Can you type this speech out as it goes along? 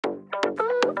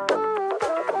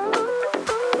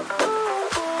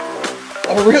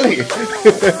Oh, really?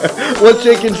 What's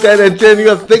shaking San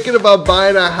Antonio? Thinking about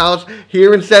buying a house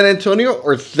here in San Antonio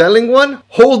or selling one?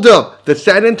 Hold up. The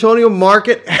San Antonio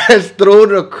market has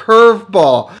thrown a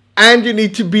curveball and you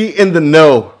need to be in the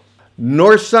know.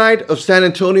 North side of San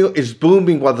Antonio is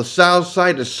booming while the south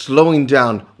side is slowing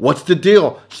down. What's the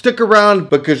deal? Stick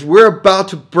around because we're about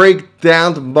to break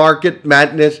down the market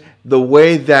madness the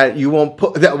way that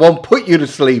won't put you to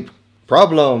sleep.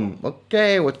 Problem.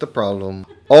 Okay, what's the problem?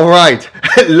 All right,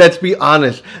 let's be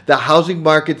honest. The housing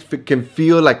market can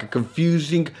feel like a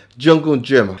confusing jungle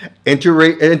gym.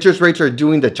 Interest rates are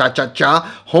doing the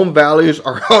cha-cha-cha. Home values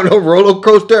are on a roller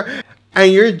coaster.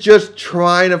 And you're just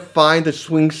trying to find the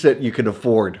swing set you can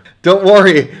afford. Don't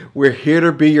worry, we're here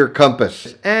to be your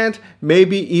compass. And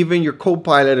maybe even your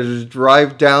co-pilot as we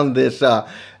drive down this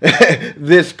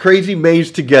this crazy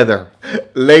maze together.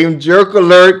 Lame jerk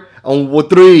alert on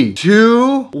 3,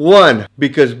 2, 1.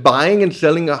 Because buying and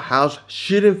selling a house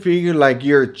shouldn't feel like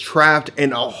you're trapped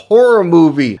in a horror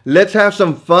movie. Let's have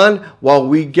some fun while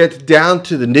we get down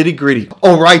to the nitty gritty.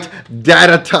 All right,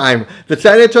 data time. The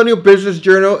San Antonio Business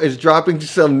Journal is dropping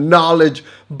some knowledge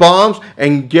bombs,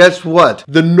 and guess what?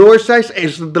 The north side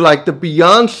is like the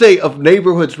Beyonce of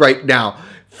neighborhoods right now.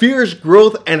 Fierce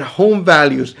growth and home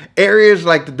values. Areas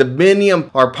like the Dominion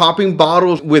are popping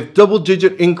bottles with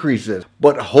double-digit increases.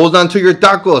 But hold on to your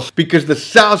tacos because the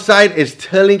south side is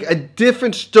telling a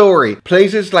different story.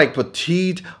 Places like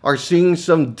Petite are seeing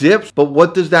some dips, but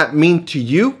what does that mean to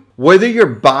you? Whether you're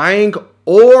buying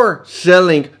or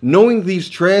selling, knowing these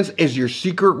trends is your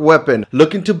secret weapon.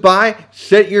 Looking to buy?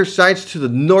 Set your sights to the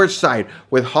north side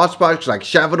with hotspots like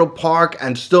Chavito Park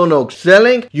and Stone Oak.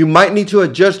 Selling? You might need to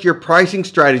adjust your pricing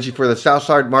strategy for the south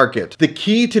side market. The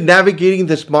key to navigating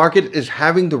this market is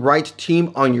having the right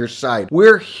team on your side.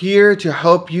 We're here to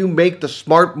help you make the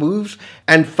smart moves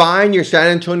and find your San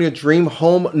Antonio dream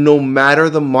home no matter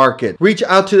the market. Reach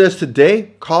out to us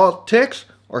today, call, text,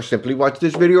 or simply watch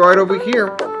this video right over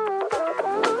here.